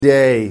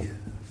Day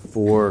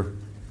for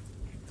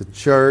the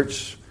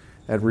church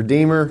at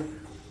Redeemer,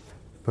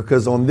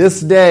 because on this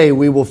day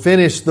we will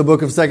finish the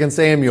book of 2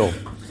 Samuel.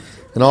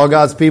 And all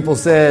God's people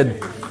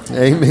said,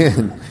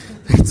 amen.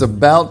 It's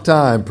about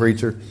time,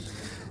 preacher.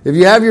 If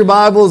you have your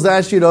Bibles, I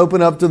ask you to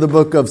open up to the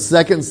book of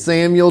 2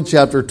 Samuel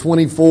chapter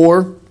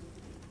 24.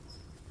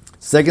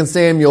 2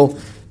 Samuel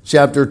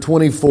chapter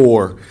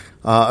 24.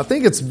 I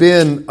think it's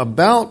been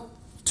about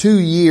 2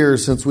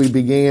 years since we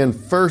began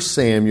 1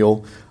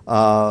 Samuel.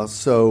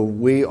 So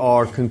we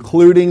are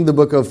concluding the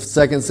book of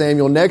 2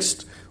 Samuel.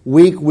 Next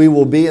week we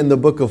will be in the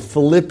book of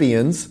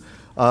Philippians.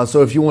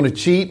 So if you want to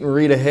cheat and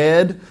read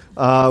ahead,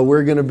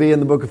 we're going to be in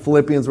the book of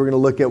Philippians. We're going to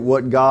look at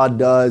what God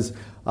does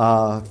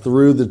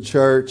through the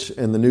church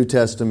and the New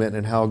Testament,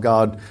 and how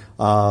God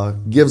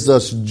gives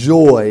us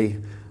joy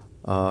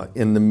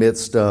in the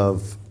midst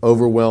of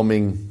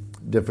overwhelming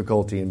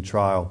difficulty and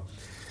trial.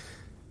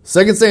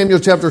 2 Samuel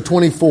chapter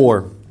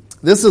 24.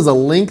 This is a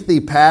lengthy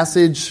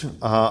passage.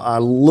 I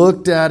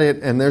looked at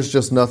it, and there's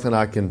just nothing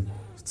I can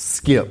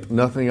skip,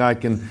 nothing I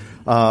can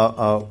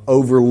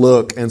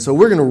overlook. And so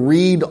we're going to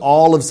read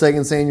all of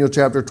 2 Samuel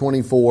chapter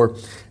 24.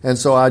 And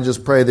so I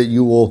just pray that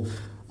you will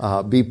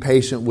be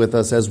patient with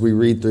us as we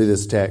read through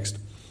this text.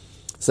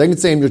 2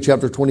 Samuel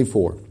chapter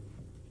 24.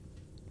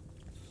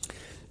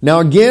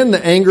 Now again,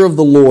 the anger of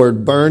the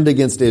Lord burned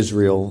against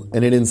Israel,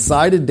 and it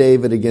incited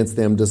David against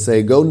them to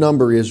say, "Go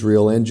number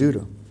Israel and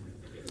Judah."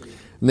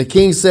 And the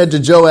king said to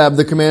Joab,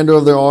 the commander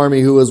of their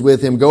army who was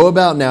with him, "Go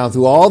about now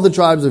through all the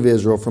tribes of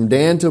Israel, from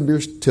Dan to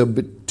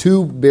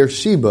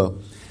Beersheba,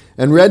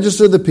 and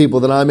register the people,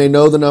 that I may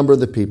know the number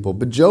of the people."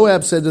 But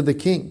Joab said to the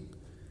king,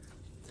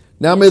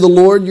 "Now may the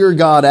Lord your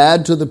God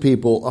add to the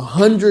people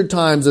 100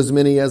 times as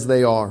many as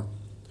they are,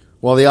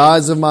 while the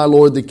eyes of my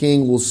lord the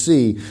king will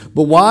see.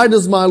 But why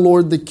does my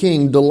lord the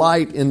king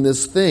delight in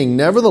this thing?"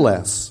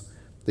 Nevertheless,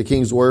 the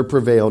king's word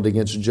prevailed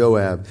against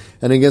Joab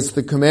and against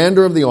the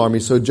commander of the army.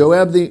 So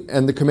Joab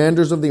and the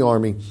commanders of the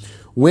army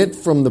went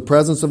from the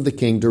presence of the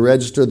king to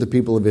register the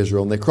people of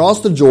Israel. And they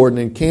crossed the Jordan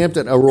and camped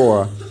at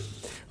Aroer,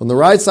 on the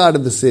right side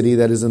of the city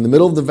that is in the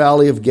middle of the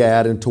valley of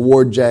Gad and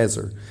toward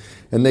Jazer.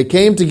 And they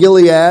came to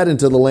Gilead and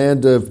to the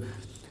land of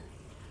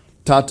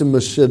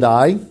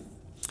Tahtimashadai.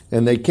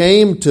 And they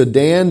came to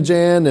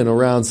Danjan and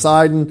around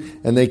Sidon,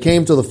 and they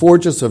came to the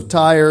fortress of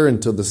Tyre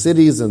and to the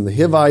cities and the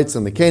Hivites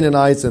and the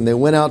Canaanites, and they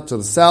went out to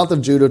the south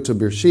of Judah to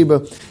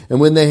Beersheba. And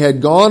when they had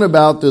gone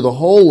about through the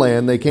whole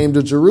land, they came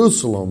to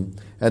Jerusalem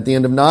at the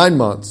end of 9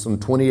 months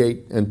and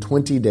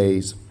 20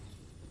 days.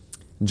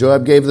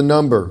 Joab gave the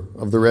number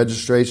of the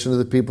registration of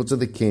the people to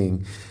the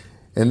king.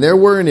 And there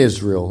were in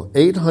Israel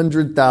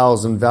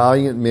 800,000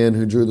 valiant men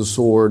who drew the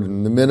sword,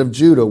 and the men of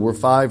Judah were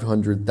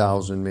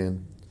 500,000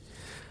 men.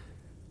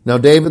 Now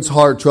David's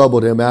heart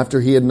troubled him after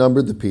he had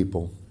numbered the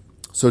people.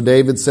 So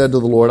David said to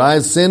the Lord, "I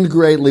have sinned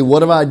greatly.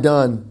 What have I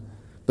done?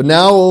 But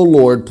now, O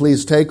Lord,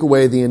 please take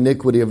away the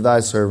iniquity of thy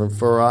servant,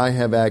 for I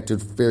have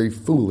acted very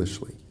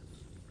foolishly."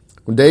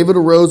 When David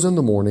arose in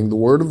the morning, the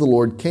word of the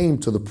Lord came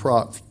to the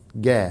prophet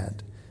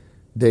Gad,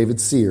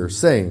 David's seer,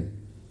 saying,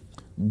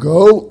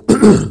 "Go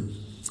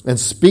and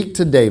speak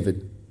to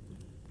David.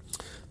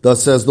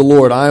 Thus says the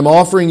Lord, I am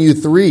offering you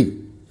three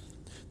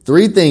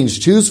things.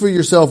 Choose for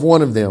yourself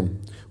one of them,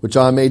 which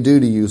I may do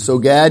to you." So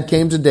Gad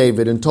came to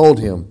David and told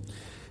him,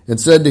 and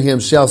said to him,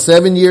 "Shall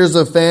 7 years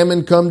of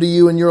famine come to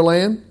you in your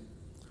land?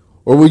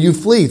 Or will you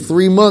flee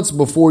 3 months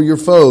before your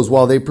foes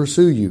while they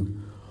pursue you?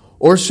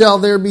 Or shall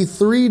there be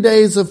 3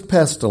 days of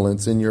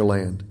pestilence in your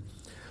land?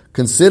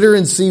 Consider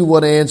and see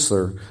what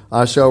answer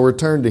I shall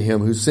return to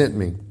him who sent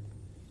me."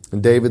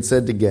 And David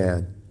said to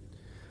Gad,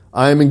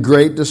 "I am in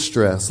great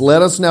distress.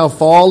 Let us now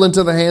fall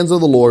into the hands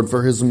of the Lord,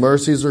 for his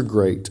mercies are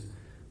great.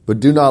 But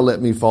do not let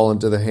me fall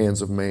into the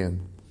hands of man."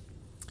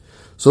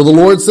 So the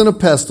Lord sent a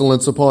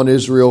pestilence upon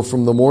Israel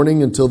from the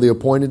morning until the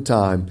appointed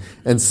time,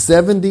 and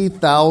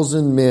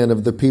 70,000 men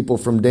of the people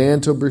from Dan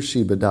to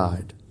Beersheba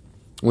died.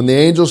 When the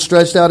angel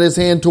stretched out his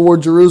hand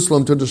toward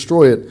Jerusalem to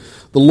destroy it,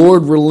 the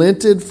Lord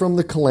relented from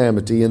the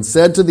calamity and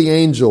said to the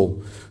angel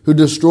who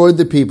destroyed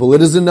the people,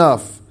 "It is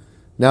enough.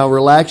 Now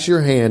relax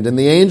your hand." And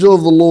the angel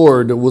of the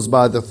Lord was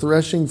by the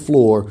threshing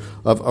floor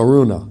of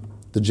Araunah,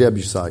 the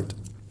Jebusite.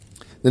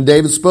 Then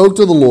David spoke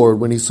to the Lord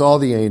when he saw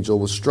the angel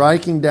was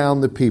striking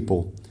down the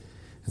people,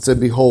 and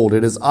said, "Behold,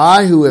 it is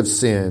I who have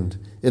sinned.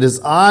 It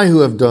is I who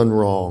have done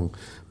wrong.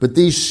 But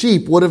these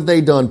sheep, what have they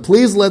done?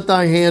 Please let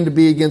thy hand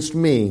be against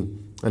me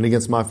and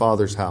against my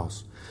father's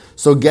house."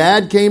 So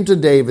Gad came to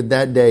David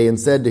that day and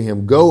said to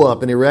him, "Go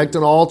up and erect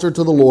an altar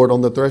to the Lord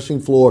on the threshing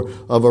floor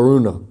of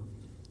Araunah,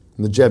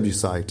 the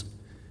Jebusite."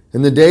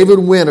 And then David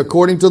went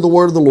according to the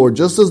word of the Lord,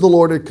 just as the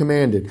Lord had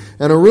commanded.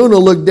 And Araunah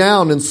looked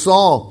down and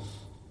saw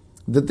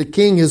that the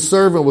king, his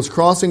servant, was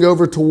crossing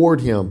over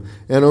toward him.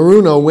 And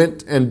Araunah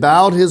went and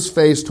bowed his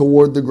face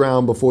toward the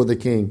ground before the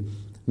king.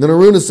 Then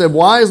Araunah said,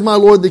 "Why is my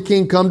lord the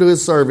king come to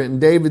his servant?"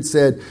 And David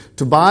said,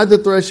 "To buy the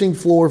threshing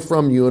floor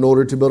from you in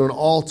order to build an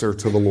altar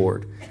to the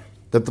Lord,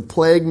 that the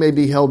plague may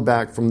be held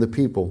back from the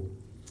people."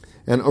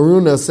 And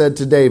Araunah said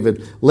to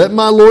David, "Let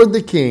my lord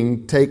the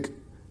king take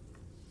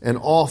and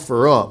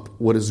offer up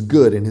what is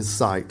good in his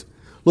sight.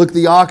 Look,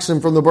 the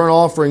oxen from the burnt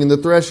offering and the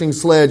threshing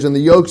sledge and the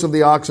yokes of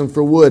the oxen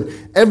for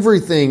wood.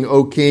 Everything,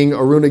 O king,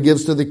 Araunah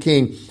gives to the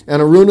king.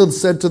 And Araunah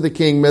said to the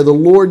king, may the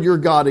Lord your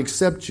God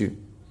accept you.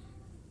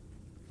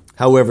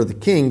 However, the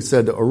king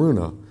said to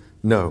Araunah,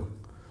 no,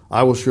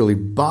 I will surely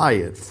buy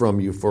it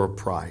from you for a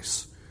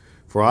price.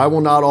 For I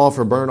will not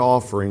offer burnt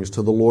offerings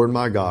to the Lord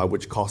my God,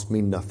 which cost me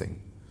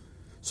nothing.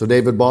 So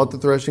David bought the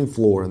threshing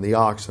floor and the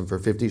oxen for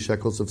 50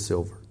 shekels of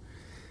silver.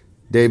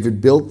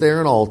 David built there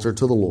an altar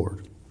to the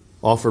Lord,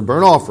 offered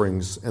burnt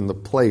offerings and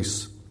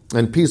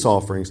peace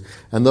offerings,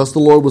 and thus the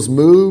Lord was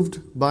moved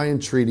by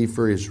entreaty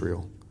for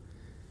Israel,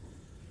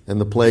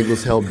 and the plague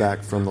was held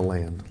back from the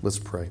land. Let's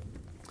pray.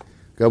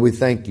 God, we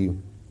thank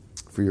you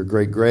for your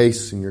great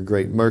grace and your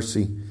great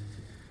mercy,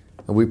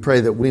 and we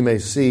pray that we may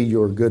see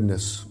your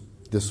goodness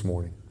this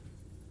morning.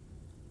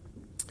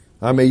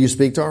 May you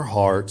speak to our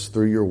hearts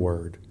through your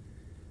word.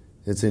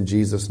 It's in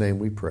Jesus' name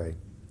we pray.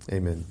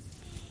 Amen.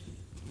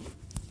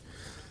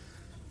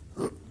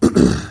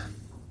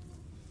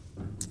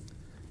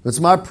 It's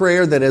my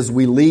prayer that as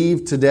we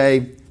leave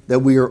today, that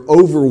we are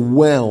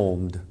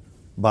overwhelmed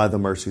by the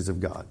mercies of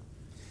God.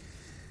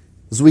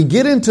 As we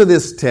get into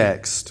this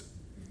text,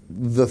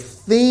 the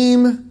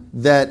theme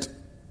that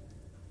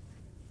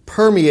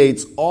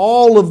permeates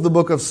all of the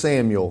book of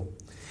Samuel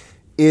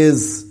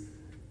is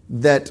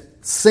that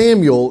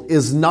Samuel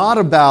is not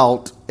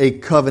about a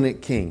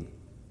covenant king.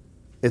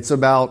 It's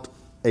about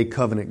a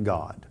covenant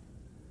God.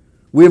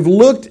 We have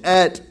looked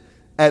at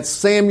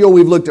Samuel,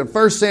 we've looked at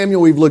 1 Samuel,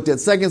 we've looked at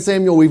 2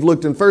 Samuel, we've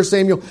looked in 1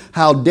 Samuel,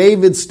 how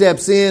David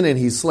steps in and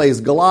he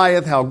slays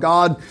Goliath, how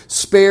God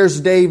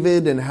spares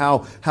David, and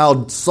how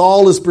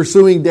Saul is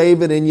pursuing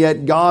David, and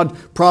yet God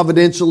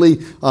providentially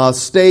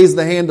stays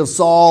the hand of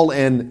Saul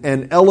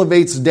and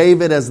elevates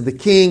David as the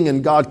king,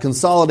 and God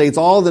consolidates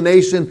all the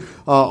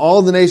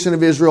nation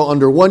of Israel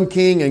under one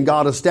king, and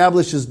God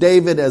establishes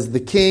David as the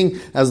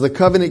king, as the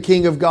covenant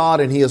king of God,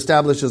 and he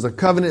establishes a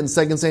covenant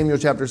in 2 Samuel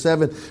chapter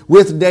 7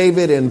 with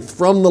David, and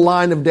from the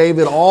line of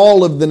David,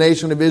 all of the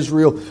nation of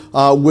Israel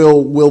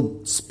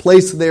will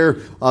place their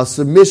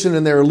submission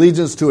and their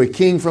allegiance to a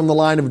king from the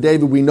line of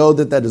David. We know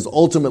that is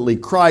ultimately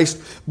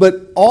Christ.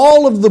 But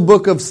all of the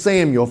book of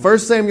Samuel, 1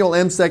 Samuel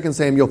and 2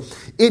 Samuel,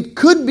 it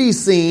could be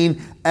seen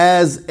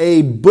as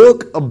a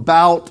book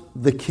about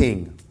the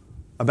king,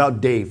 about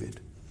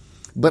David.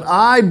 But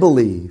I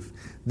believe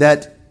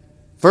that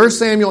 1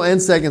 Samuel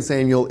and 2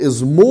 Samuel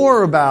is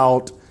more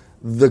about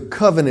the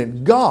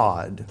covenant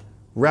God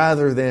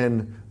rather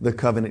than the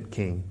covenant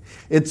king.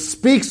 It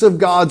speaks of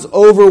God's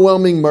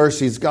overwhelming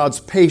mercies, God's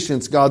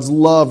patience, God's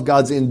love,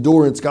 God's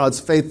endurance,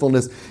 God's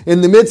faithfulness in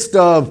the midst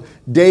of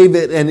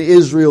David and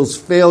Israel's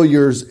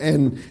failures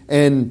and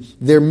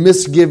their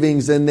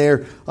misgivings, and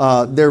their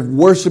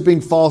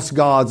worshiping false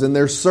gods, and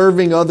their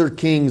serving other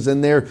kings,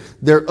 and their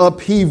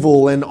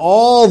upheaval and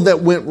all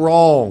that went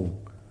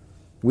wrong.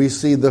 We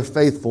see the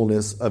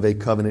faithfulness of a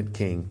covenant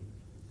king.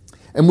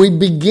 And we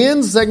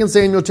begin 2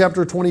 Samuel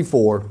chapter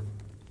 24,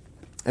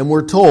 and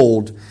we're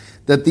told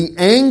that the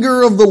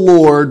anger of the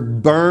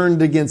Lord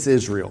burned against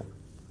Israel.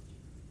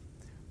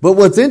 But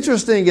what's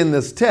interesting in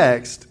this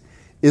text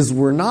is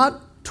we're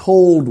not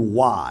told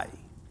why.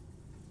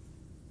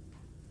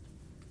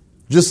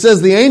 Just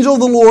says the angel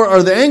of the Lord,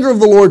 or the anger of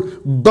the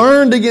Lord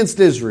burned against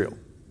Israel.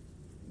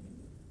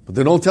 But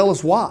they don't tell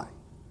us why.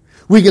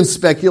 We can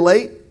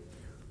speculate.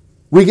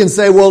 We can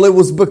say, well, it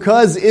was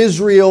because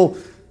Israel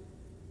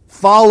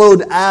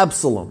followed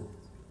Absalom.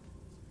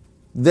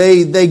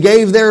 They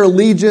gave their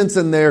allegiance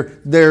and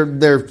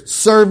their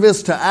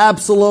service to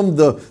Absalom,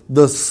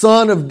 the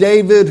son of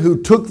David,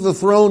 who took the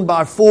throne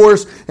by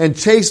force and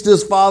chased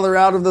his father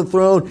out of the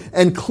throne.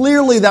 And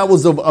clearly that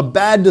was a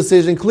bad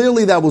decision.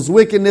 Clearly that was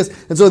wickedness.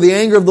 And so the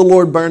anger of the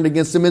Lord burned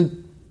against him.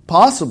 And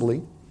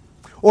possibly.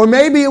 Or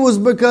maybe it was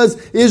because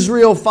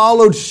Israel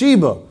followed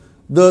Sheba,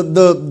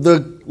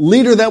 the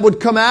leader that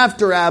would come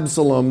after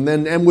Absalom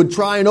and would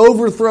try and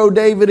overthrow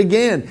David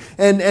again.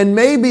 And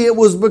maybe it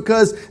was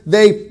because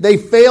they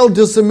failed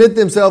to submit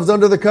themselves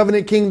under the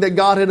covenant king that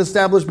God had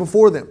established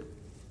before them.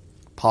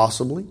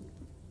 Possibly.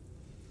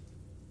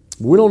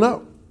 We don't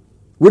know.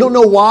 We don't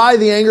know why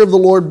the anger of the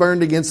Lord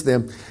burned against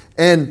them.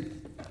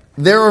 And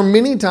there are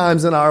many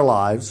times in our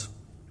lives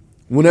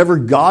whenever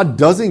God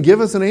doesn't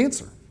give us an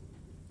answer.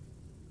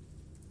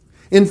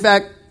 In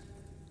fact,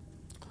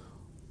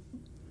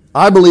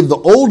 I believe the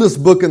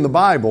oldest book in the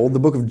Bible, the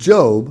book of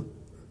Job,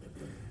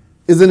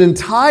 is an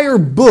entire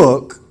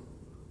book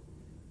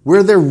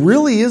where there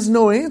really is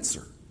no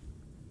answer.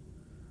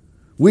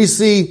 We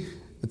see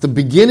at the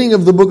beginning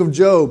of the book of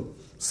Job,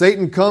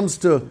 Satan comes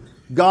to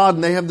God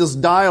and they have this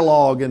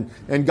dialogue,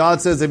 and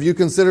God says, have you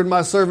considered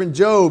my servant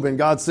Job? And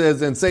God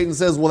says, and Satan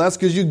says, well, that's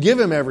because you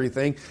give him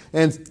everything.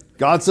 And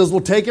God says,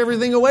 well, take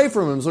everything away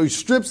from him. So he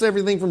strips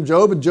everything from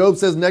Job, and Job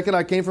says, naked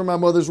I came from my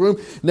mother's womb,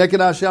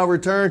 naked I shall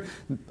return.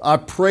 I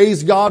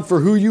praise God for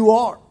who you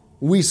are.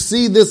 We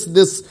see this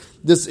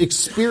this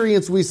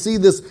experience. We see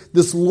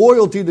this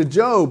loyalty to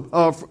Job,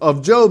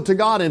 of Job to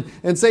God.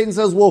 And Satan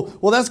says,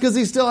 well, that's because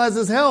he still has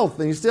his health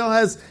and he still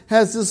has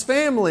his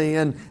family.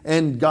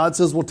 And God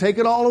says, well, take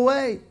it all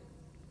away.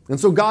 And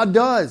so God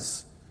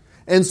does.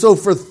 And so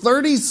for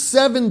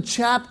 37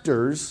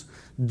 chapters,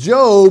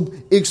 Job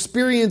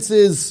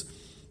experiences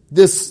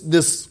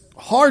this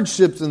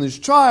hardships and this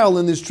trial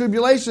and this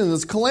tribulation and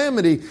this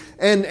calamity.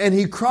 And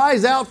he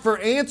cries out for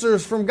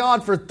answers from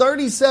God for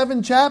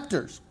 37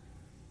 chapters.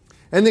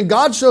 And then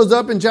God shows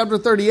up in chapter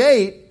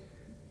 38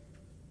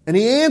 and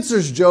he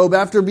answers Job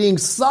after being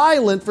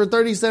silent for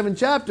 37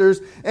 chapters.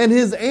 And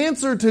his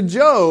answer to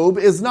Job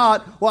is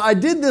not, well, I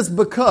did this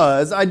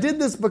because.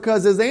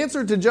 His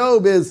answer to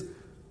Job is,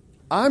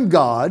 I'm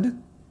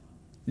God.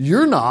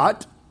 You're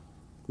not.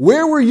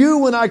 Where were you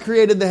when I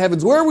created the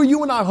heavens? Where were you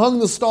when I hung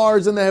the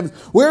stars in the heavens?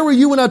 Where were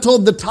you when I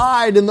told the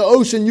tide in the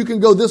ocean you can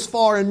go this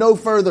far and no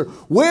further?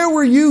 Where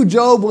were you,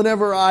 Job,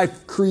 whenever I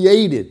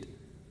created?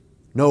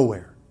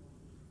 Nowhere.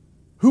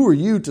 Who are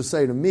you to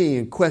say to me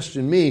and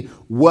question me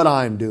what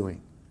I'm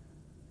doing?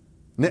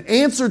 And the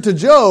answer to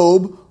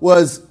Job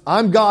was,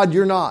 I'm God,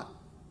 you're not.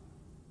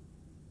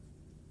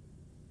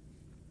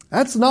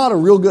 That's not a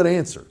real good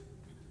answer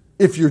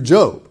if you're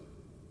Job.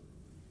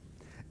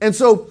 And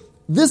so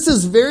this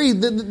has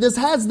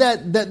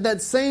that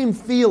same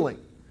feeling.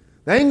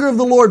 The anger of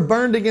the Lord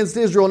burned against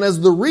Israel. And as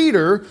the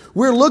reader,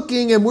 we're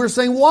looking and we're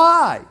saying,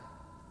 why?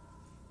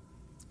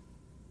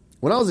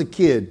 When I was a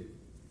kid,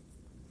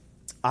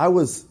 I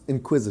was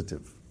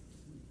inquisitive.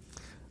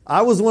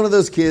 I was one of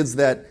those kids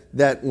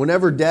that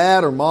whenever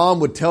dad or mom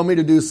would tell me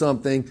to do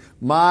something,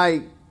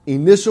 my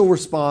initial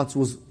response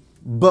was,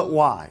 but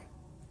why?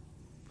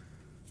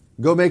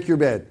 Go make your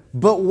bed.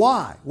 But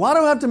why? Why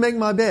do I have to make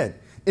my bed?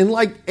 In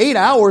like 8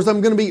 hours,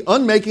 I'm going to be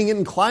unmaking it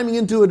and climbing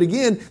into it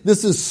again.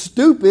 This is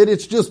stupid.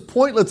 It's just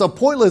pointless. It's a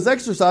pointless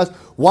exercise.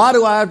 Why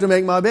do I have to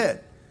make my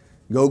bed?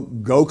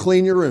 Go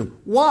clean your room.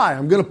 Why?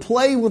 I'm going to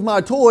play with my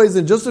toys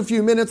in just a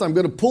few minutes. I'm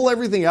going to pull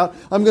everything out.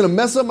 I'm going to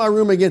mess up my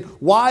room again.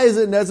 Why is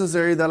it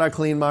necessary that I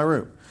clean my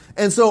room?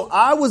 And so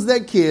I was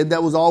that kid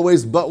that was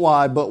always, but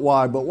why, but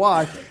why, but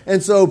why?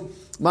 And so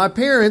my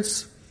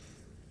parents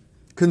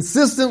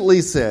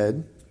consistently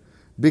said,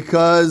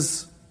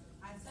 because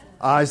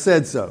I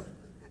said so.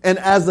 And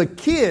as a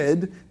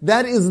kid,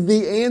 that is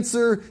the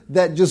answer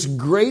that just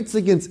grates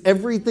against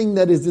everything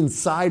that is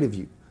inside of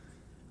you.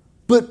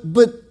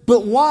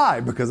 But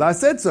why? Because I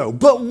said so.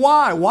 But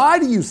why? Why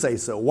do you say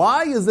so?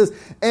 Why is this?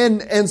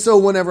 And so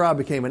whenever I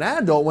became an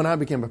adult, when I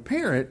became a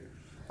parent,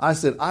 I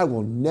said, I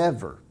will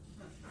never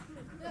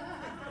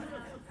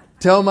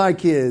tell my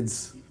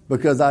kids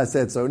because I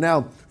said so.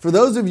 Now, for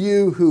those of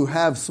you who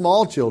have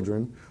small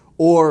children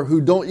or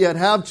who don't yet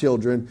have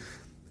children,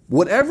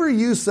 whatever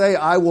you say,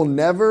 I will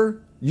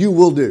never, you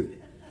will do.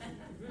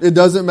 It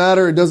doesn't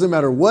matter. It doesn't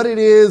matter what it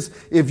is.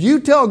 If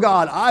you tell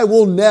God, I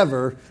will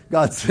never,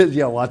 God says,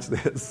 yeah, watch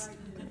this.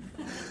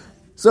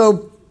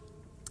 So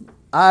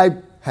I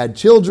had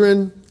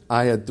children.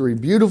 I had 3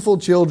 beautiful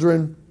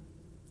children.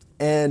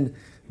 And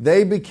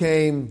they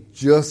became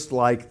just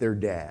like their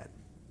dad.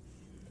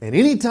 And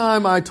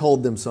anytime I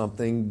told them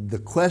something, the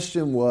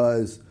question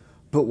was,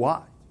 but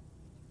why?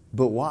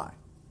 But why?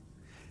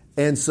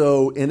 And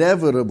so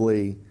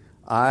inevitably,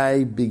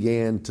 I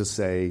began to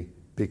say,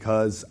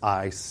 because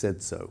I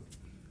said so.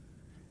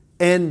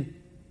 And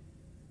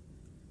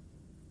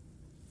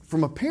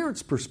from a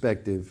parent's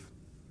perspective,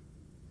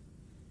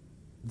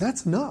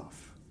 that's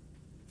enough.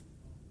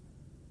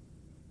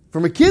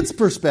 From a kid's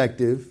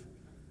perspective,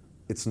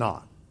 it's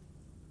not.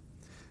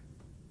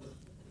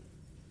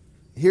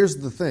 Here's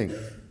the thing.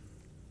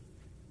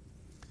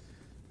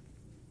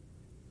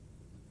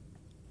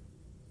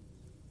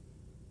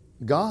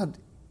 God,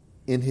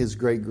 in His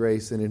great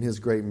grace and in His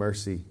great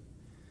mercy,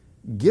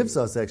 gives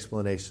us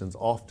explanations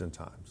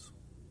oftentimes.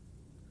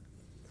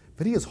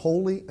 But He is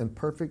holy and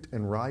perfect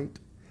and right.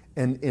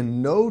 And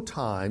in no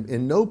time,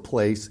 in no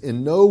place,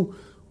 in no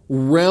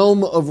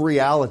realm of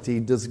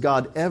reality is He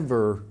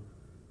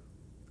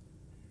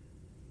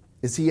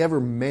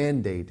ever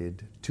mandated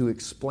to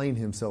explain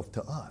Himself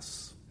to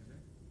us.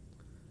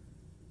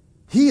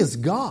 He is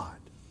God,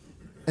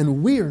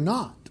 and we are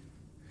not.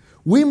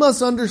 We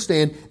must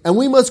understand and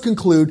we must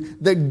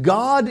conclude that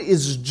God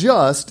is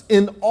just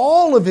in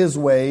all of His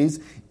ways,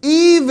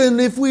 even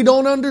if we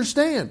don't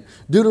understand.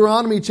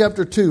 Deuteronomy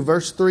chapter 2,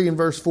 verse 3 and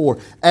verse 4.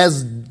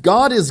 As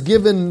God has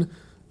given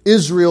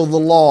Israel the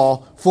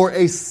law for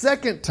a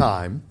second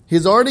time,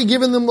 He's already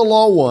given them the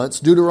law once.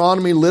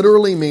 Deuteronomy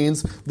literally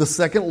means the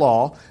second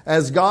law.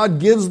 As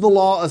God gives the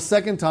law a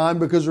second time,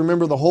 because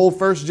remember, the whole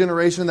first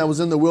generation that was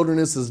in the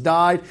wilderness has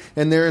died,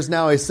 and there is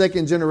now a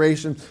second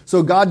generation.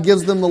 So God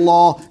gives them the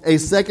law a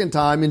second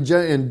time.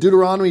 In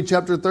Deuteronomy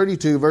chapter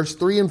 32, verse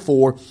 3 and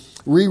 4,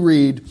 we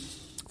read,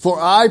 "For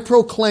I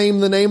proclaim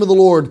the name of the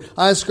Lord.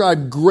 I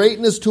ascribe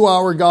greatness to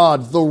our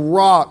God, the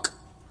rock.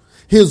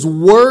 His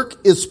work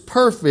is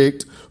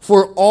perfect,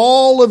 for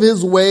all of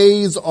His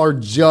ways are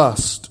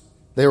just."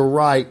 They're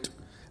right.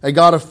 a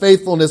God of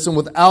faithfulness and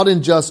without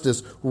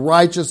injustice,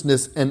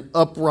 righteous and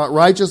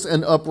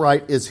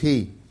upright is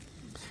He.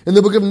 In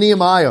the book of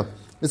Nehemiah,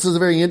 this is a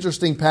very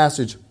interesting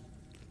passage.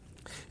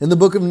 In the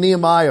book of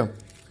Nehemiah,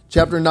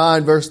 chapter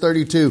 9, verse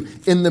 32,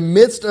 in the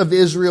midst of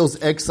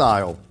Israel's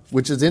exile,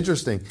 which is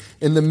interesting,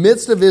 in the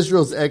midst of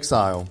Israel's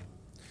exile,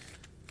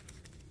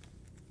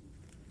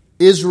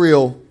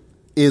 Israel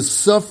is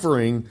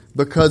suffering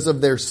because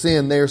of their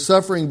sin. They are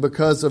suffering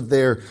because of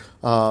their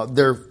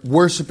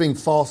worshiping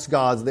false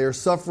gods. They are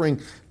suffering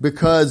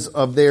because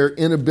of their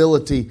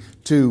inability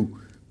to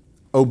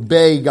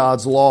obey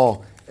God's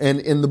law. And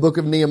in the book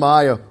of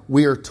Nehemiah,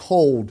 we are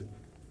told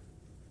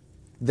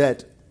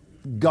that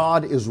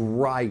God is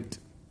right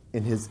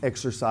in His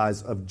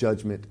exercise of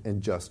judgment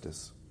and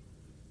justice.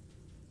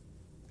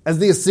 As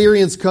the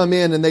Assyrians come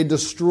in and they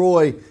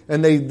destroy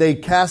and they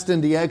cast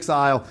into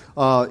exile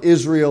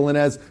Israel, and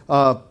as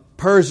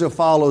Persia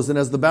follows and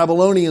as the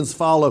Babylonians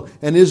follow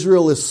and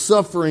Israel is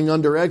suffering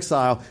under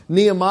exile,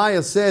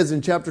 Nehemiah says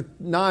in chapter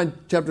 9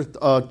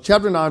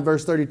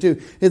 verse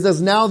 32, it says,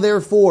 "Now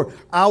therefore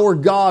our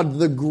God,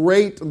 the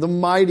great, the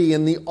mighty,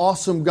 and the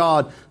awesome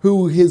God,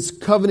 who His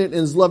covenant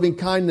and His loving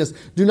kindness,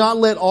 do not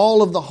let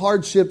all of the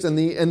hardships and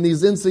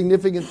these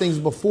insignificant things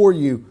before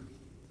you,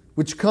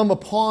 which come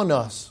upon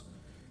us,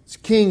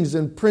 kings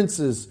and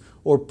princes,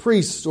 or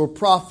priests, or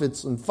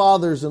prophets, and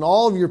fathers, and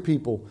all of your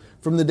people,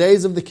 from the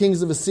days of the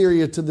kings of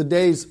Assyria to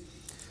this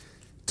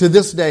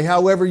day.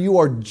 However, you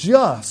are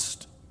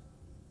just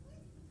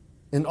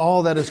in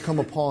all that has come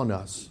upon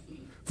us.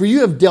 For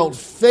you have dealt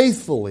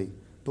faithfully,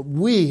 but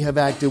we have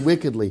acted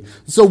wickedly."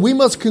 So we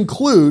must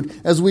conclude,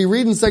 as we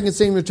read in 2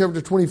 Samuel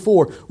chapter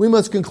 24, we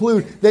must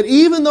conclude that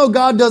even though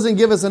God doesn't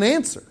give us an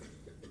answer,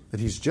 that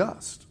He's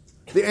just.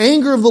 The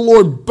anger of the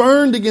Lord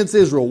burned against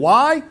Israel.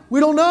 Why? We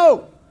don't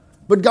know.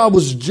 But God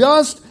was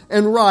just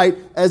and right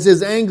as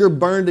His anger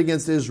burned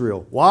against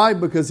Israel. Why?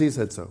 Because He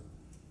said so.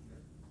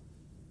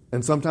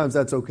 And sometimes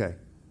that's okay.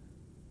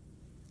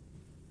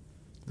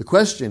 The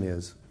question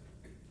is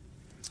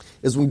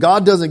when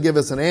God doesn't give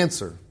us an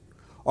answer,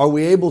 are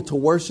we able to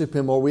worship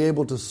Him? Are we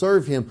able to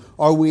serve Him?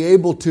 Are we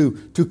able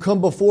to come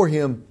before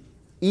Him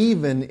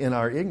even in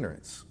our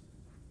ignorance?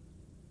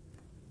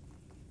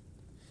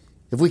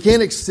 If we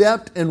can't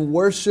accept and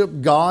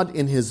worship God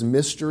in His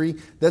mystery,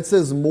 that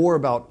says more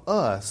about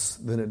us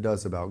than it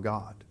does about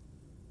God.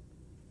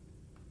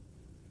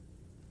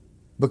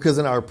 Because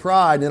in our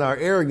pride, in our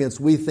arrogance,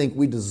 we think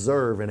we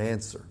deserve an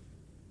answer.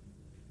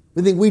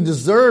 We think we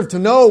deserve to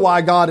know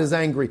why God is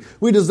angry.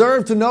 We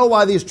deserve to know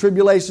why these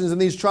tribulations and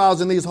these trials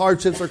and these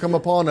hardships are come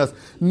upon us.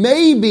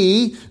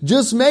 Maybe,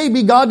 just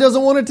maybe, God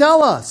doesn't want to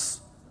tell us.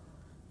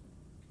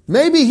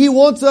 Maybe He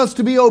wants us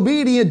to be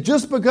obedient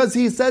just because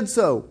He said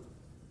so.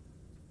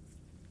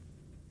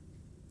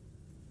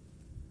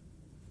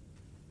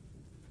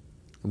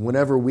 And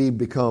whenever we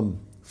become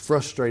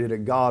frustrated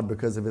at God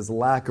because of His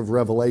lack of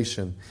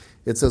revelation,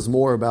 it says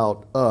more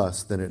about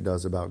us than it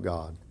does about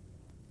God.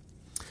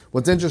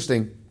 What's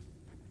interesting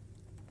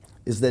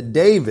is that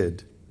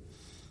David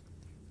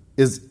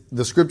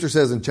the Scripture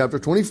says in chapter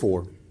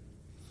 24,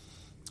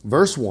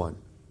 verse 1,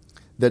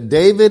 that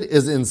David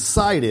is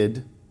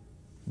incited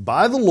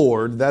by the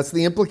Lord. That's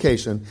the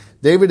implication.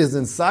 David is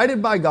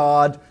incited by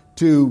God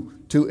to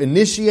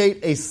initiate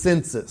a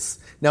census.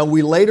 Now,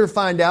 we later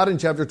find out in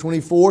chapter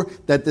 24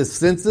 that this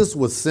census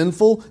was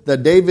sinful,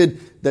 that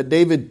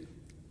David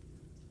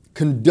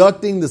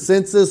conducting the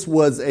census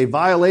was a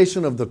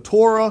violation of the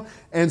Torah.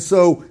 And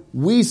so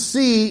we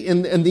see,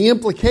 and the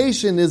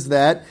implication is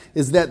that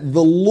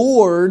the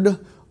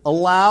Lord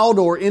allowed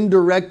or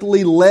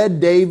indirectly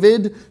led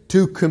David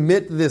to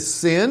commit this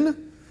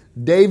sin.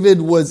 David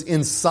was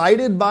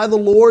incited by the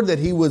Lord, that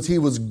he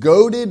was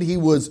goaded, he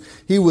was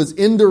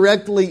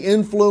indirectly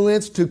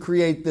influenced to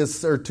create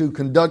this or to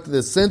conduct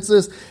this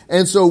census.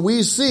 And so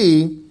we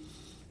see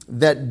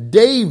that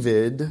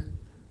David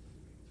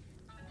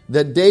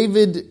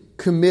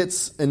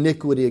commits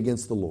iniquity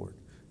against the Lord.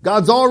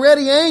 God's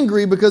already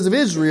angry because of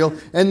Israel,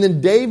 and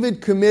then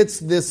David commits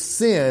this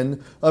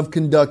sin of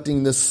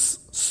conducting this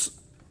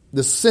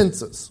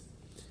census.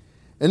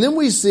 And then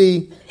we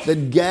see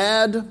that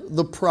Gad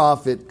the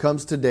prophet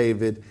comes to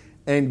David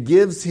and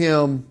gives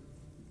him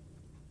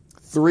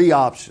 3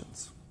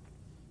 options,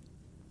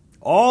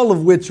 all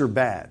of which are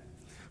bad.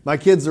 My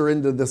kids are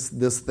into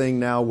this thing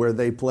now where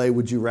they play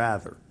Would You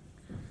Rather.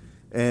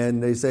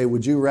 And they say,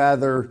 would you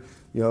rather,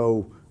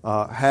 would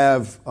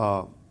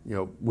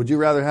you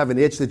rather have an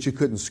itch that you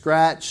couldn't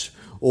scratch,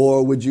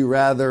 or would you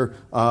rather,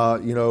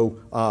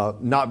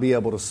 not be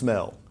able to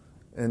smell?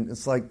 And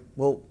it's like,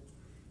 well,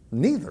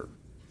 neither.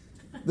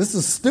 This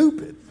is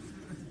stupid.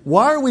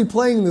 Why are we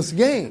playing this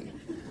game?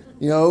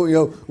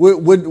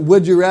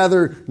 Would you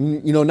rather,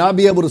 not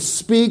be able to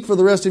speak for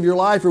the rest of your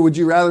life, or would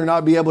you rather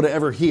not be able to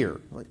ever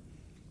hear? Like,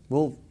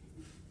 well,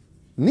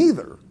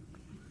 neither.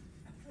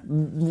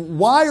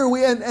 Why are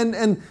we?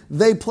 And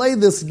they play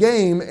this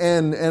game,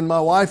 and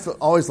my wife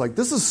always like,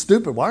 this is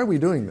stupid. Why are we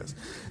doing this?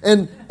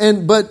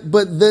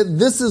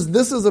 This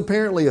is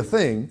apparently a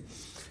thing,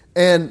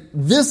 and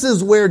this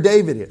is where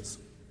David is.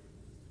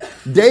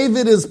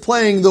 David is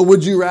playing the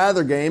would you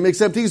rather game,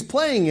 except he's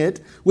playing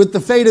it with the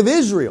fate of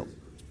Israel.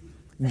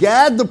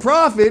 Gad the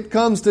prophet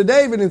comes to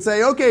David and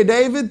say, okay,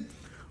 David,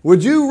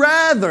 would you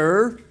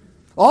rather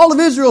all of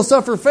Israel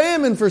suffer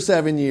famine for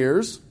 7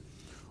 years?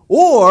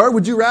 Or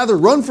would you rather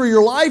run for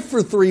your life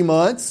for 3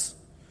 months?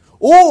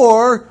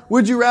 Or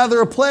would you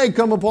rather a plague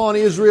come upon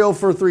Israel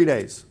for 3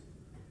 days?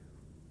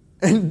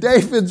 And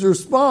David's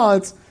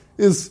response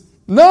is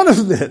none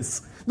of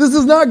this. This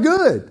is not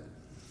good.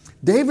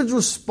 David's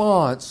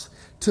response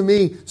to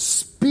me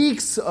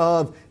speaks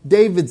of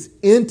David's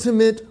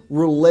intimate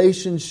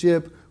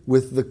relationship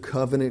with the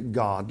covenant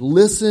God.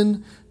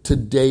 Listen to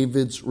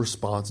David's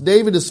response.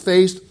 David is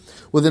faced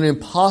with an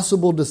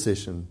impossible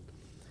decision,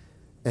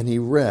 and he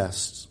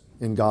rests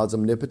in God's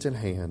omnipotent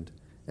hand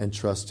and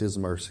trusts His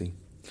mercy.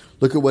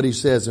 Look at what he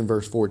says in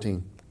verse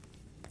 14.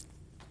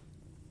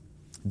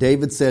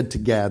 David said to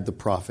Gad the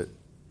prophet,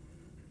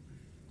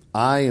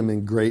 I am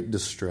in great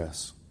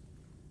distress.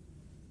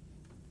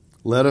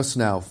 Let us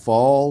now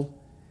fall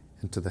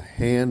into the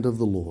hand of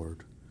the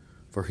Lord,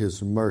 for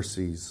His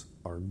mercies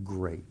are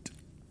great.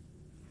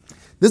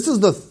 This is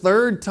the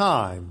third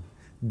time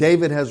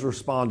David has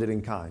responded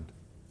in kind.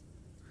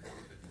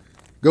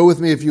 Go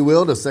with me, if you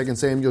will, to 2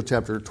 Samuel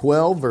chapter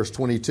 12, verse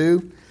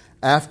 22.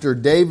 After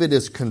David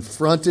is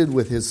confronted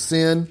with his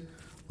sin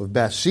with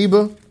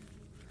Bathsheba,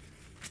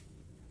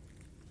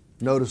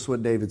 notice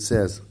what David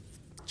says.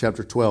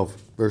 Chapter 12,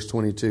 verse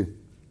 22.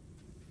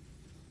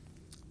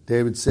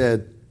 David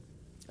said,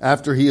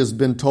 after he has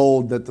been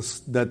told that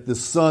the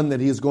son that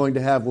he is going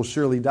to have will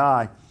surely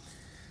die,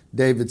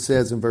 David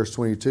says in verse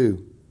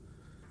 22,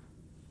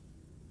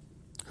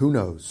 who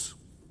knows?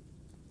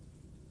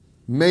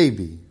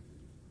 Maybe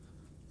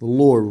the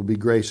Lord will be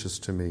gracious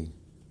to me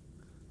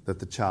that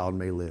the child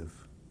may live.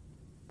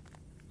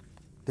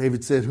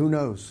 David said, who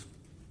knows?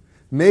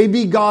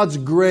 Maybe God's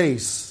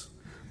grace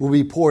will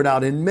be poured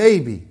out, and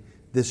maybe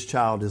this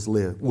child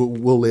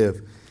will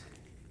live.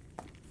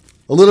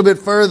 A little bit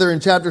further in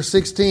chapter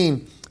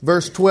 16,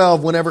 verse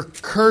 12, whenever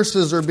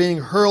curses are being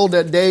hurled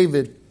at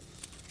David.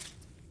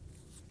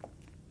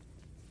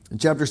 In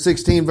chapter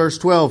 16, verse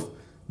 12,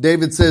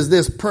 David says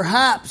this,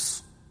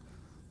 perhaps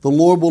the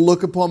Lord will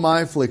look upon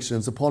my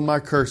afflictions, upon my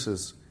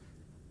curses,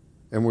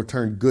 and will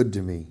turn good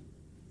to me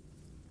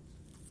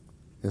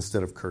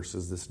instead of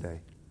curses this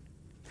day.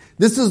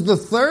 This is the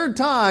third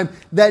time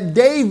that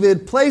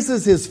David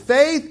places his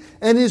faith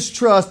and his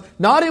trust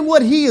not in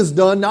what he has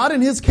done, not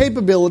in his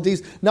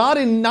capabilities, not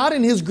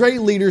in his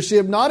great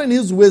leadership, not in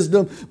his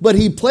wisdom, but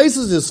he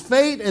places his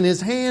faith and his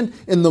hand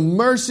in the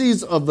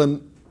mercies of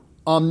an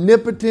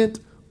omnipotent,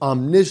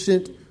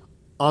 omniscient,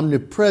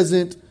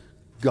 omnipresent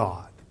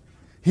God.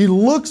 He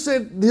looks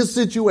at his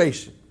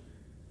situation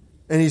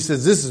and he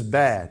says, this is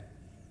bad.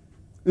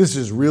 This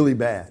is really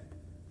bad.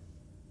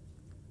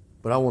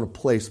 But I want to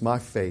place my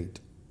fate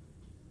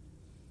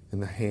in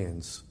the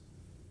hands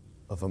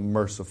of a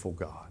merciful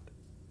God.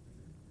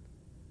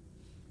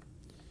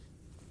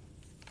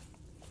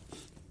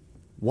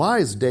 Why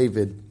is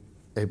David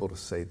able to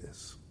say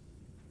this?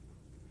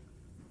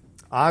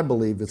 I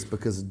believe it's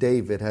because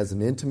David has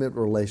an intimate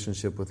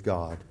relationship with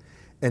God,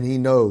 and he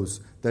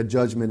knows that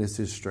judgment is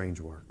his strange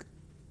work,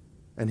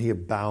 and he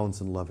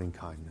abounds in loving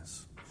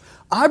kindness.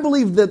 I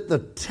believe that the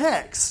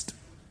text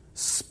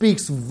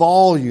speaks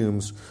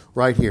volumes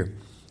right here.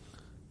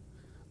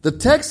 The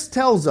text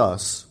tells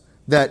us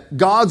that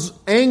God's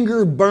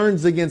anger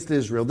burns against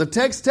Israel. The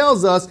text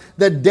tells us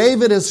that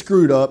David has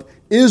screwed up,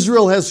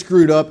 Israel has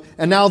screwed up,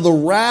 and now the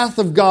wrath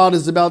of God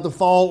is about to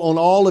fall on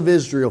all of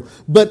Israel.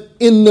 But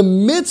in the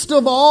midst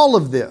of all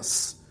of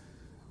this,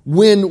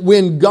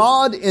 when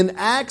God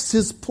enacts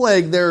His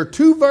plague, there are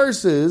two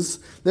verses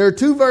that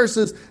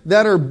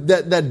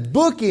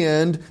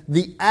bookend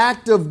the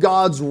act of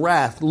God's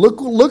wrath.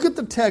 Look at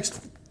the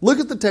text. Look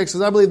at the text,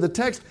 because I believe the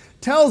text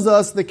tells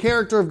us the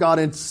character of God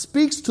and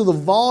speaks to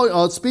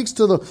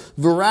the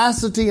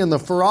veracity and the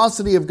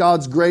ferocity of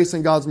God's grace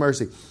and God's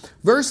mercy.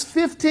 Verse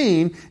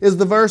 15 is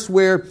the verse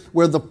where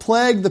the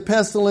plague, the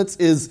pestilence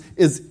is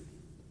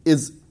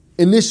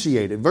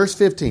initiated. Verse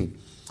 15.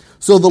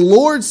 So the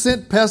Lord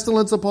sent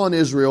pestilence upon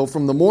Israel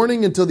from the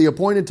morning until the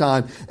appointed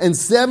time, and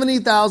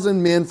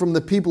 70,000 men from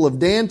the people of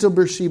Dan till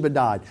Beersheba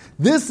died.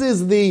 This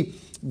is the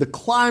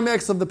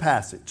climax of the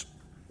passage.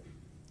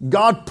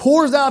 God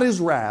pours out His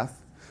wrath.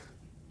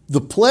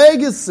 The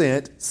plague is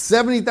sent.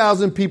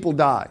 70,000 people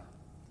die.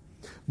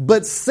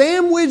 But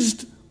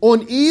sandwiched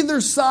on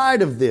either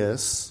side of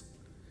this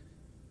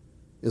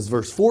is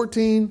verse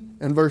 14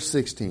 and verse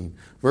 16.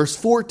 Verse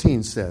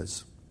 14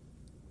 says,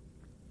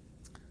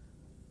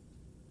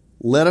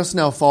 let us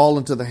now fall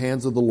into the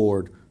hands of the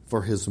Lord,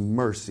 for His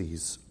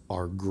mercies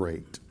are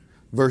great.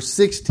 Verse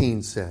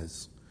 16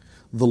 says,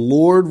 the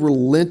Lord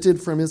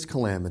relented from His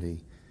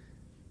calamity,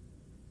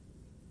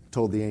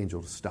 told the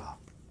angel to stop.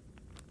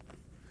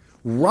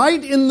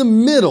 Right in the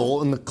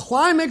middle, in the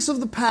climax of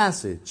the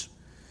passage,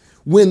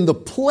 when the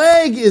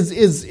plague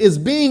is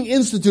being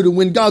instituted,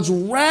 when God's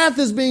wrath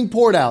is being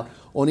poured out,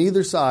 on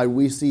either side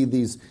we see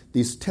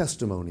these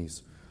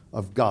testimonies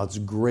of God's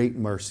great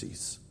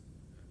mercies,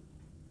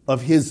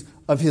 of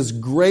His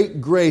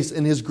great grace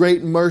and His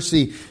great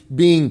mercy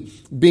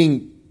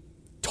being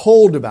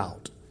told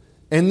about.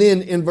 And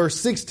then in verse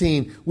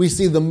 16, we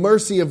see the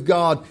mercy of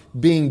God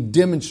being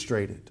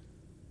demonstrated.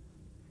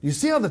 You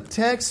see how the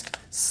text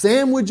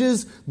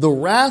sandwiches the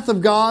wrath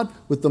of God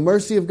with the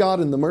mercy of God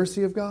and the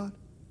mercy of God?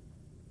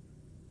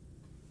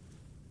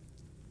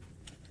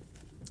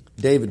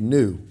 David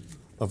knew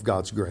of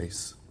God's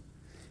grace.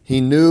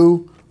 He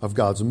knew of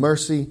God's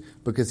mercy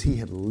because he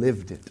had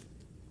lived it.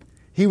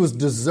 He was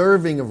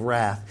deserving of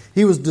wrath.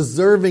 He was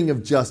deserving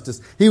of justice.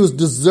 He was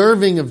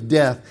deserving of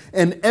death.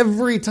 And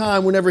every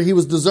time, whenever he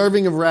was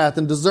deserving of wrath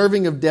and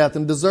deserving of death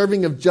and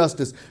deserving of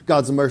justice,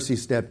 God's mercy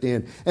stepped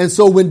in. And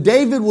so when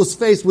David was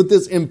faced with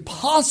this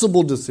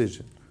impossible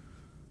decision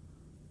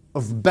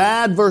of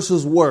bad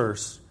versus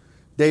worse,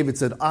 David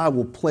said, I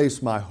will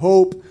place my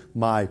hope,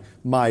 my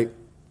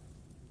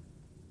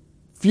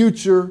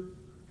future,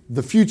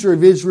 the future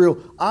of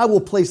Israel, I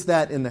will place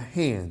that in the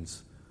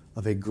hands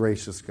of a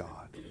gracious God.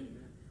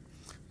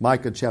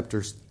 Micah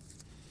chapter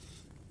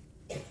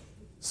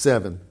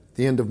 7,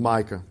 the end of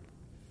Micah,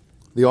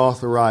 the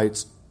author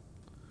writes,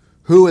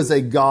 Who is a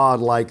God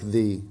like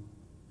thee,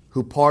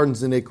 who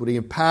pardons iniquity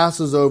and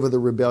passes over the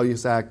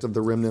rebellious act of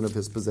the remnant of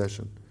his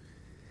possession?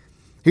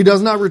 He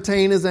does not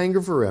retain his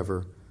anger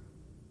forever,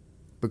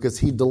 because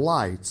he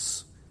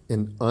delights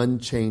in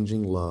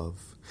unchanging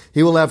love.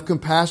 He will have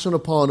compassion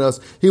upon us.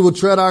 He will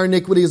tread our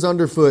iniquities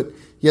underfoot,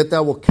 yet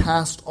thou wilt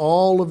cast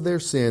all of their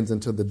sins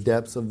into the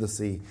depths of the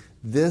sea.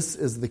 This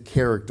is the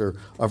character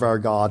of our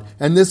God.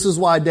 And this is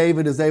why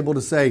David is able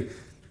to say,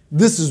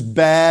 this is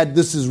bad,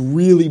 this is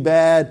really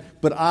bad,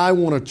 but I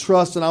want to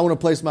trust and I want to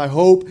place my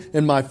hope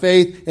and my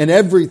faith and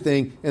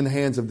everything in the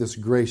hands of this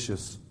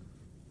gracious,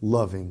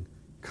 loving,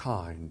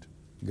 kind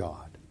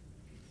God.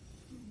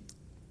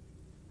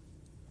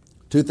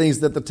 Two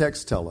things that the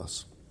text tell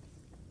us.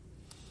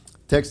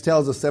 The text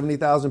tells us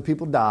 70,000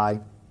 people die.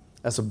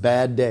 That's a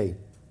bad day.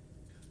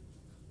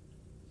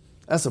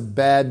 That's a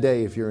bad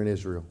day if you're in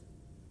Israel.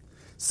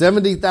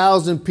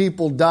 70,000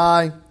 people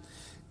die.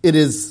 It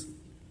is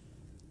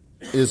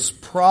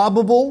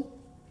probable,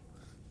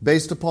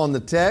 based upon the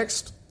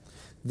text,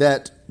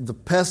 that the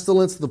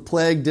pestilence, the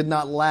plague, did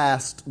not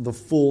last the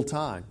full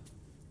time.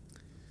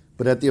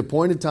 But at the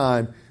appointed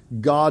time,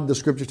 God, the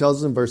Scripture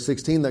tells us in verse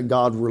 16, that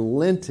God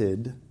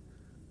relented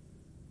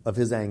of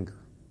His anger.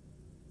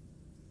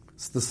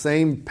 It's the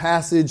same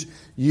passage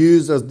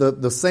used as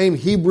the same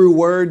Hebrew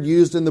word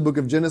used in the book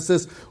of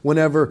Genesis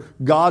whenever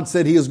God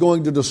said He is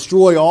going to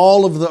destroy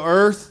all of the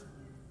earth.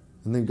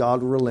 And then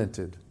God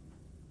relented.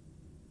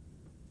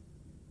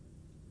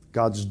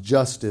 God's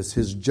justice,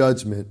 His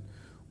judgment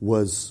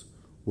was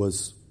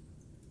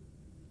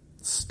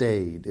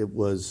stayed. It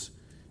was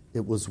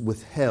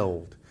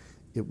withheld.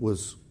 It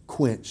was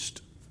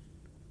quenched.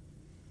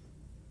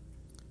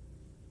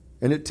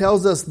 And it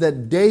tells us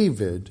that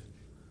David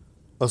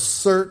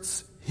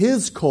asserts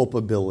his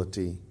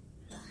culpability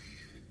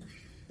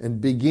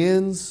and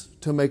begins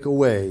to make a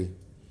way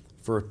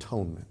for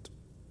atonement.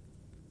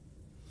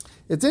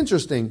 It's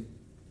interesting.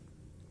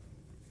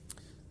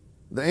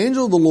 The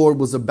angel of the Lord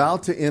was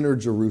about to enter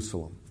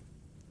Jerusalem.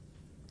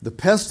 The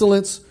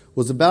pestilence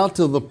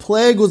the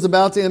plague was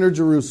about to enter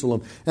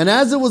Jerusalem. And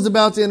as it was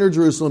about to enter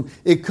Jerusalem,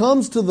 it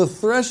comes to the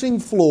threshing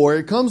floor.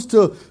 It comes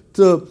to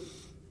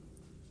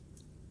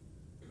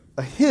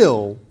a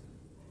hill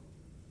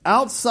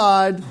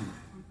outside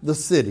the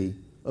city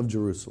of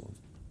Jerusalem.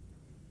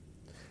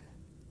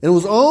 It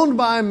was owned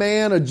by a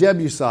man, a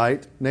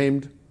Jebusite,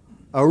 named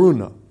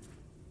Araunah.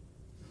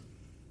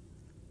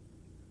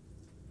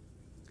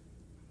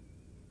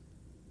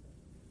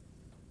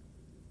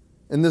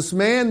 And this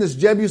man, this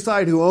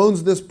Jebusite who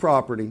owns this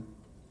property,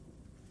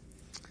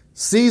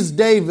 sees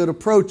David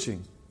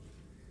approaching.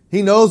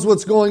 He knows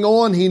what's going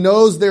on. He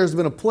knows there's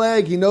been a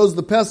plague. He knows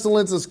the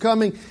pestilence is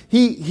coming.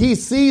 He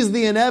sees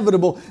the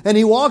inevitable. And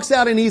he walks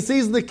out and he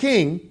sees the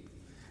king.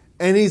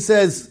 And he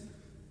says,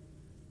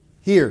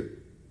 here,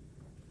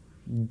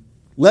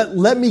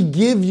 let me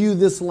give you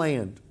this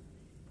land.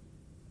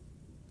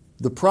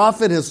 The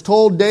prophet has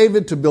told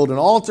David to build an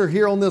altar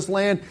here on this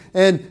land.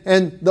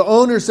 And the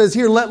owner says,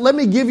 here, let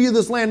me give you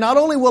this land. Not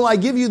only will I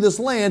give you this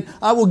land,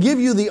 I will give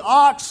you the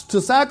ox to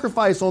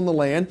sacrifice on the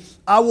land.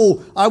 I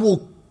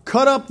will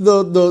cut up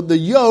the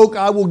yoke.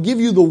 I will give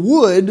you the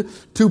wood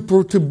to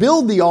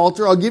build the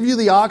altar. I'll give you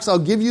the ox. I'll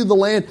give you the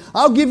land.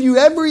 I'll give you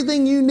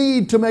everything you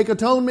need to make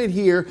atonement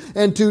here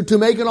and to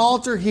make an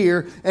altar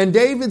here. And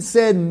David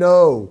said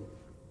no.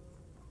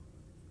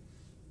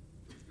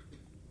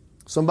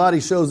 Somebody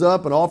shows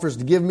up and offers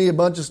to give me a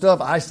bunch of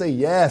stuff. I say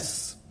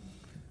yes.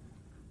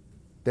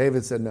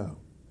 David said no.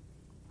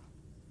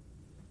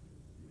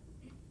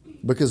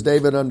 Because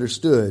David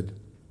understood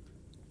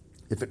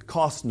if it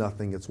costs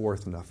nothing, it's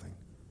worth nothing.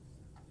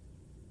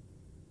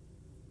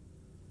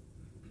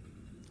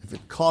 If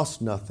it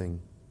costs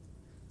nothing,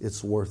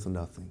 it's worth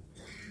nothing.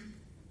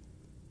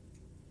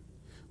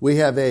 We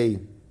have I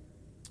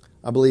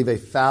believe, a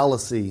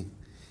fallacy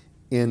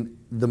in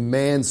the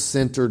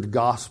man-centered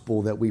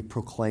gospel that we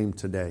proclaim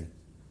today.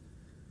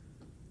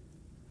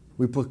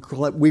 We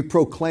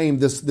proclaim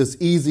this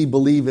easy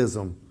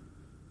believism.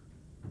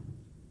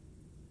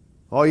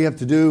 All you have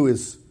to do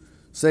is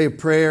say a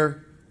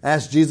prayer,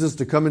 ask Jesus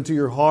to come into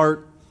your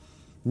heart,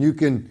 and you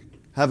can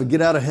have a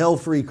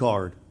get-out-of-hell-free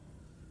card.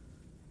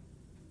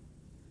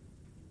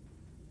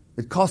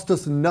 It cost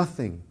us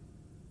nothing.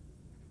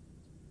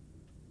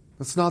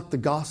 That's not the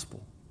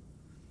gospel.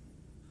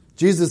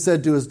 Jesus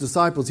said to His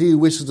disciples, he who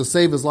wishes to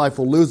save his life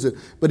will lose it,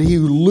 but he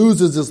who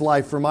loses his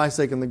life for my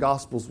sake and the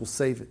gospel's will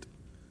save it.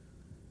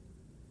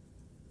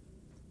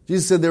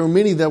 Jesus said, there are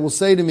many that will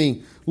say to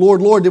me,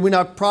 Lord, Lord, did we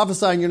not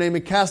prophesy in your name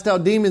and cast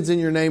out demons in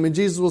your name? And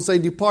Jesus will say,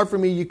 depart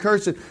from me, you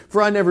cursed,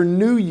 for I never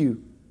knew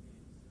you.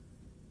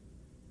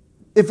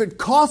 If it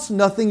costs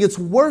nothing, it's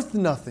worth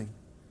nothing.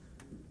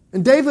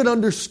 And David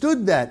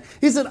understood that.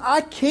 He said, I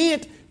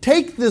can't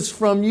take this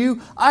from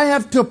you. I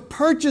have to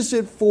purchase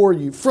it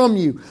from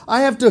you.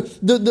 I have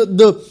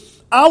to,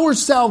 our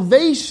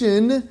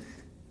salvation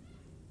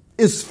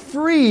is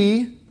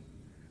free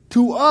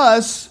to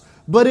us,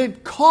 but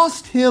it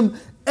cost Him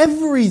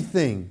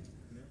everything.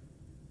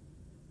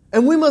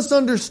 And we must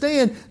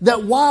understand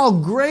that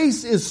while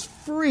grace is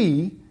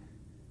free,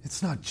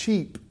 it's not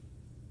cheap.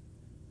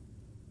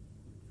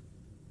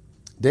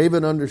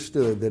 David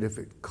understood that if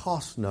it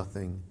costs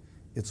nothing,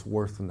 it's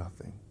worth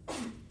nothing.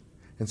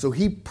 And so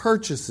he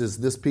purchases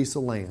this piece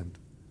of land.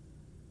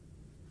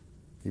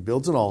 He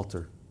builds an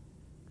altar.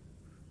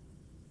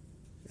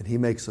 And he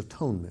makes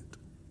atonement.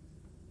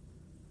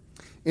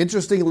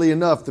 Interestingly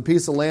enough, the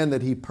piece of land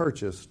that he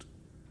purchased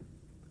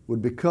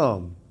would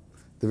become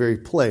the very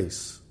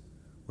place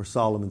where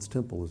Solomon's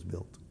temple was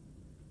built.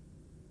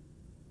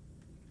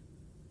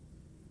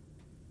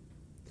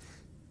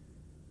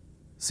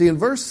 See, in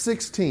verse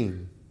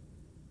 16,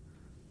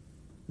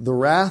 the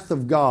wrath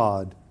of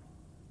God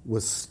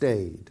was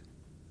stayed.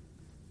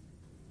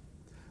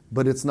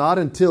 But it's not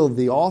until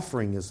the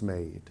offering is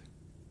made,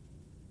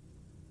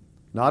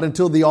 not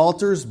until the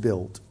altar is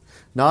built,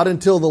 not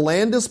until the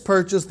land is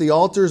purchased, the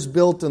altar is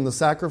built, and the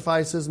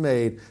sacrifice is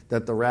made,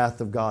 that the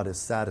wrath of God is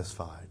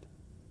satisfied.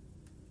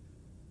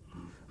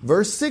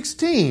 Verse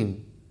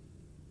 16,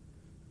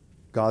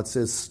 God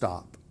says,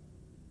 stop.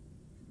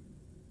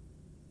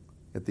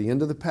 At the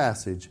end of the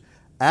passage,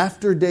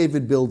 after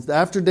David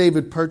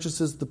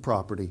purchases the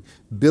property,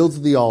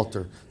 builds the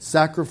altar,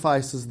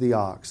 sacrifices the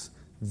ox,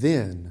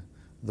 then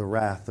the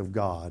wrath of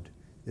God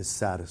is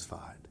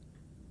satisfied.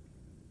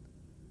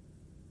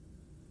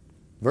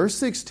 Verse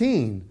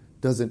 16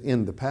 doesn't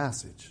end the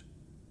passage.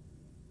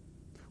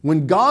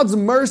 When God's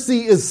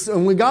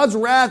when God's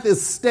wrath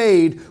is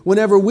stayed,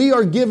 whenever we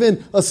are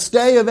given a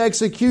stay of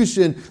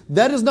execution,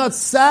 that does not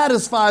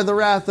satisfy the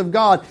wrath of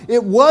God.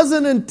 It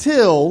wasn't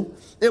until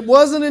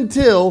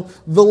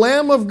the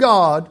Lamb of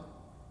God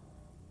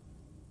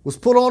was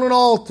put on an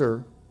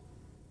altar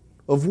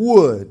of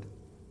wood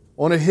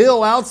on a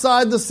hill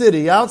outside the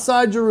city,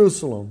 outside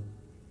Jerusalem,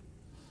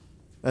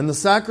 and the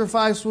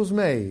sacrifice was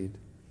made,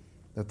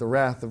 that the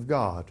wrath of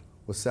God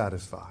was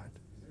satisfied.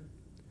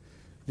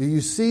 Do you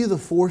see the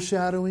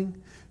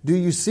foreshadowing? Do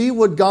you see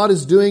what God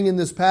is doing in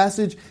this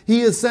passage?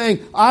 He is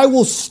saying, I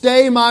will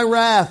stay my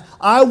wrath.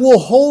 I will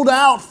hold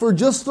out for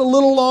just a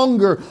little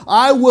longer.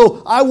 I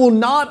will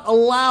not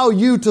allow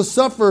you to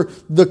suffer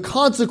the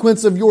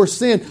consequence of your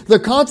sin, the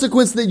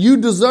consequence that you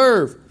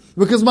deserve.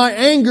 Because my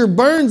anger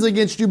burns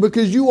against you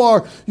because you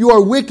are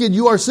wicked,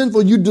 you are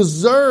sinful, you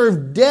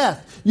deserve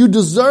death. You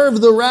deserve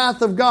the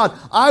wrath of God.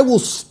 I will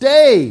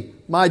stay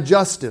my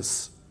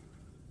justice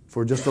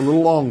for just a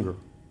little longer.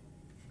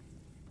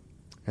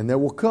 And there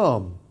will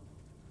come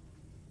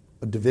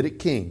a Davidic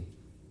king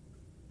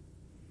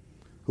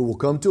who will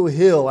come to a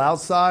hill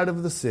outside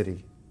of the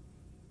city,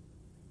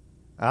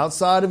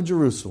 outside of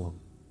Jerusalem.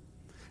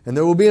 And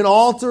there will be an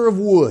altar of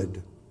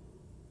wood.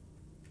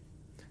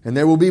 And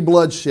there will be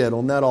bloodshed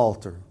on that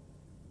altar.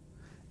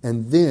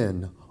 And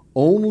then,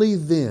 only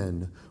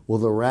then, will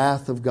the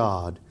wrath of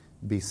God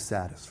be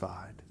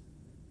satisfied.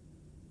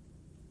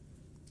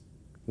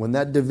 When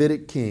that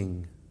Davidic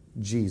king,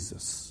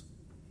 Jesus,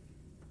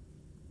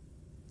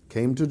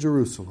 came to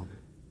Jerusalem,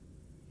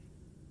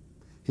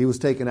 he was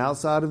taken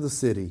outside of the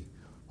city,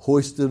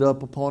 hoisted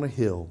up upon a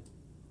hill,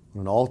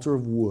 on an altar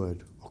of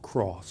wood, a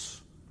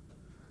cross,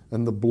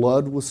 and the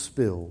blood was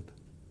spilled.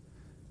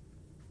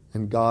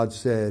 And God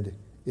said,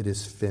 it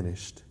is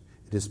finished.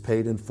 It is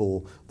paid in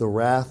full. The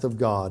wrath of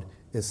God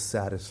is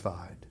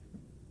satisfied.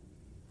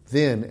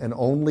 Then and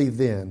only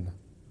then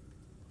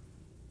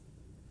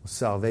was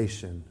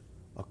salvation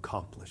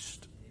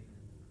accomplished.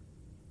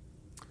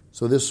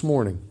 So this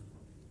morning,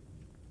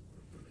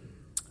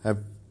 I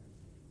have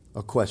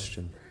a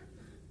question.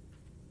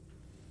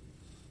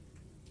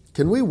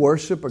 Can we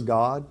worship a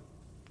God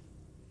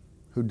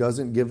who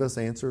doesn't give us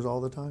answers all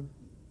the time?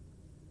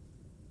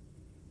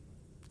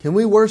 Can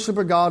we worship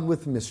a God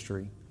with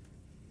mystery?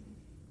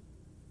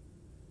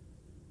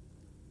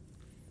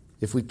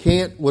 If we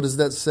can't, what does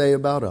that say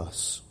about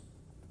us?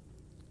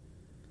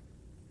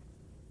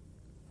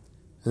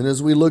 And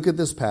as we look at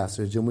this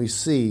passage and we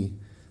see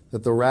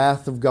that the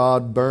wrath of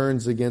God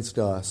burns against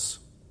us,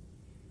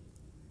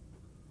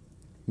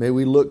 may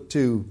we look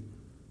to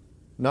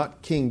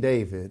not King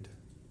David,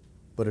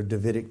 but a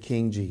Davidic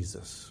King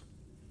Jesus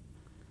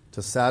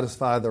to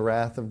satisfy the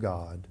wrath of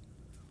God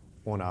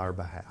on our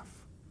behalf.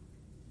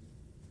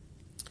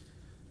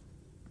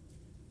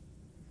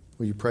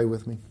 Will you pray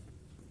with me?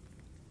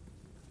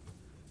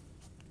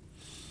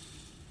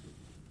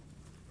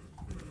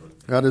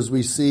 God, as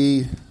we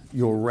see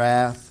your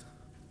wrath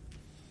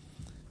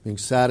being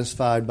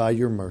satisfied by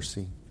your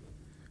mercy,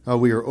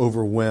 we are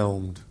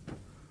overwhelmed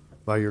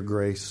by your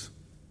grace.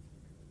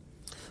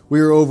 We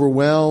are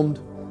overwhelmed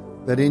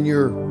that in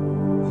your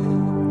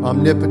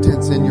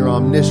omnipotence, in your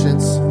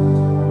omniscience,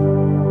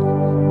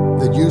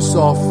 that you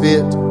saw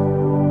fit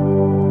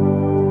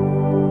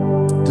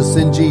to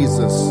send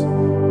Jesus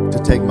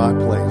to take my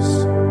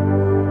place.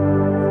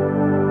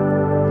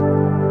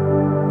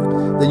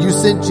 That you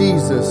sent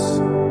Jesus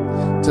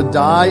to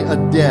die a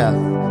death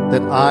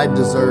that I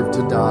deserve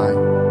to die.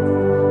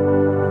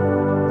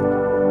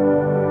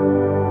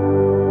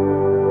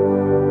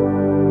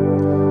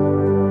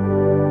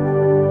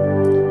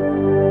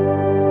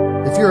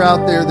 If you're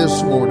out there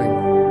this morning,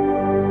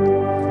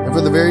 and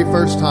for the very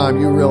first time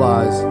you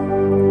realize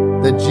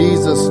that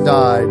Jesus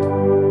died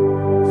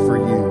for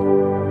you.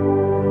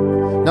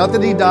 Not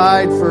that he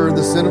died for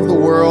the sin of the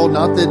world,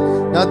 not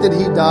that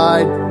he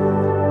died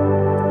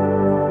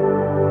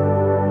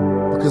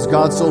because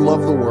God so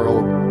loved the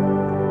world,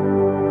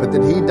 but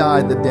that he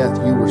died the death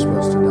you were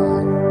supposed to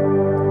die.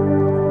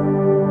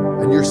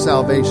 And your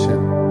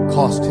salvation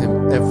cost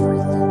him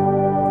everything.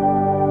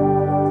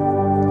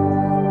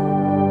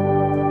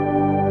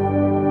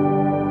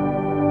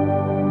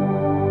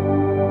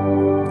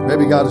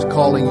 Maybe God is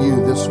calling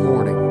you this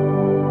morning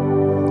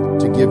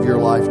to give your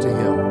life to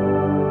him.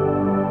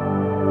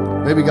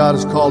 Maybe God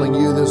is calling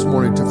you this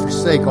morning to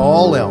forsake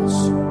all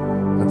else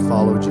and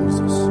follow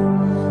Jesus.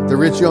 The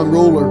rich young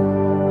ruler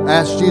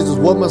asked Jesus,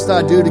 what must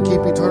I do to keep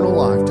eternal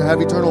life, to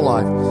have eternal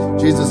life?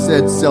 Jesus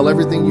said, sell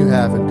everything you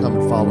have and come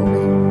and follow me.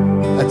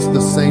 That's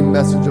the same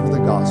message of the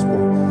gospel.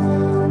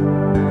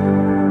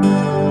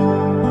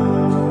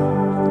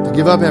 To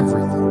give up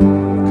everything,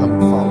 come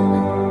and follow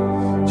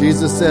me.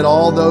 Jesus said,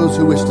 all those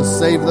who wish to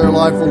save their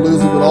life will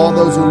lose it, but all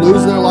those who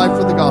lose their life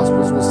for the gospel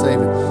will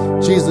save it.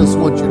 Jesus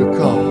wants you to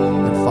come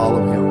and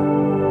follow him.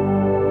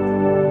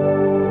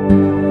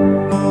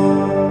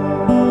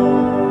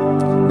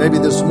 Maybe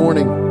this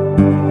morning,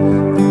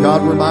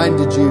 God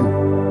reminded you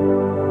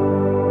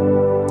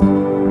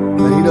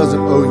that he doesn't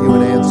owe you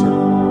an answer.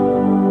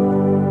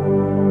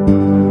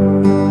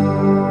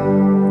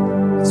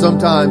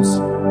 Sometimes,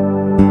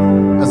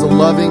 as a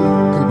loving,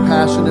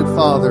 compassionate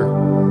father,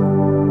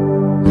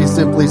 he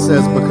simply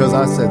says, because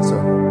I said so.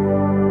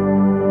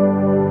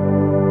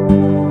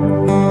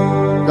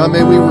 God,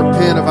 may we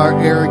repent of our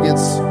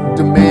arrogance,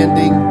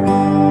 demanding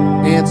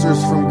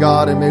answers from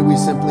God, and may we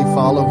simply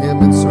follow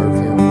him and serve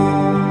him.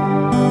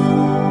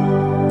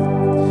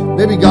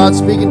 Maybe God's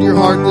speaking to your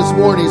heart this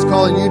morning. He's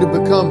calling you to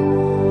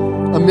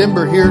become a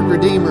member here at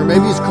Redeemer.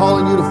 Maybe he's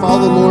calling you to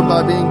follow the Lord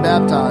by being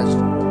baptized.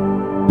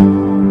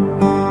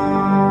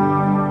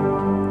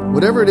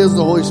 Whatever it is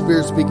the Holy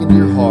Spirit speaking to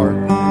your heart,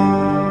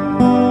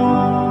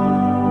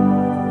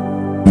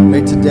 may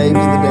today be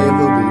the day of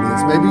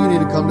obedience. Maybe you need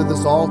to come to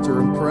this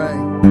altar and pray.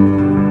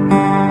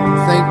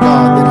 Thank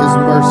God that his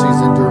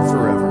mercies endure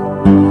forever.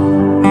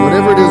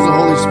 Whatever it is the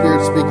Holy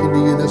Spirit speaking to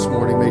you this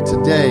morning, may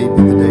today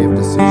be the day of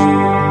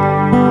decision.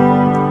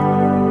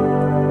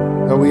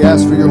 God, we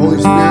ask for your Holy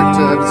Spirit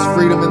to have his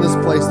freedom in this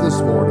place this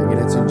morning,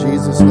 and it's in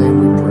Jesus'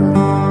 name we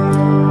pray.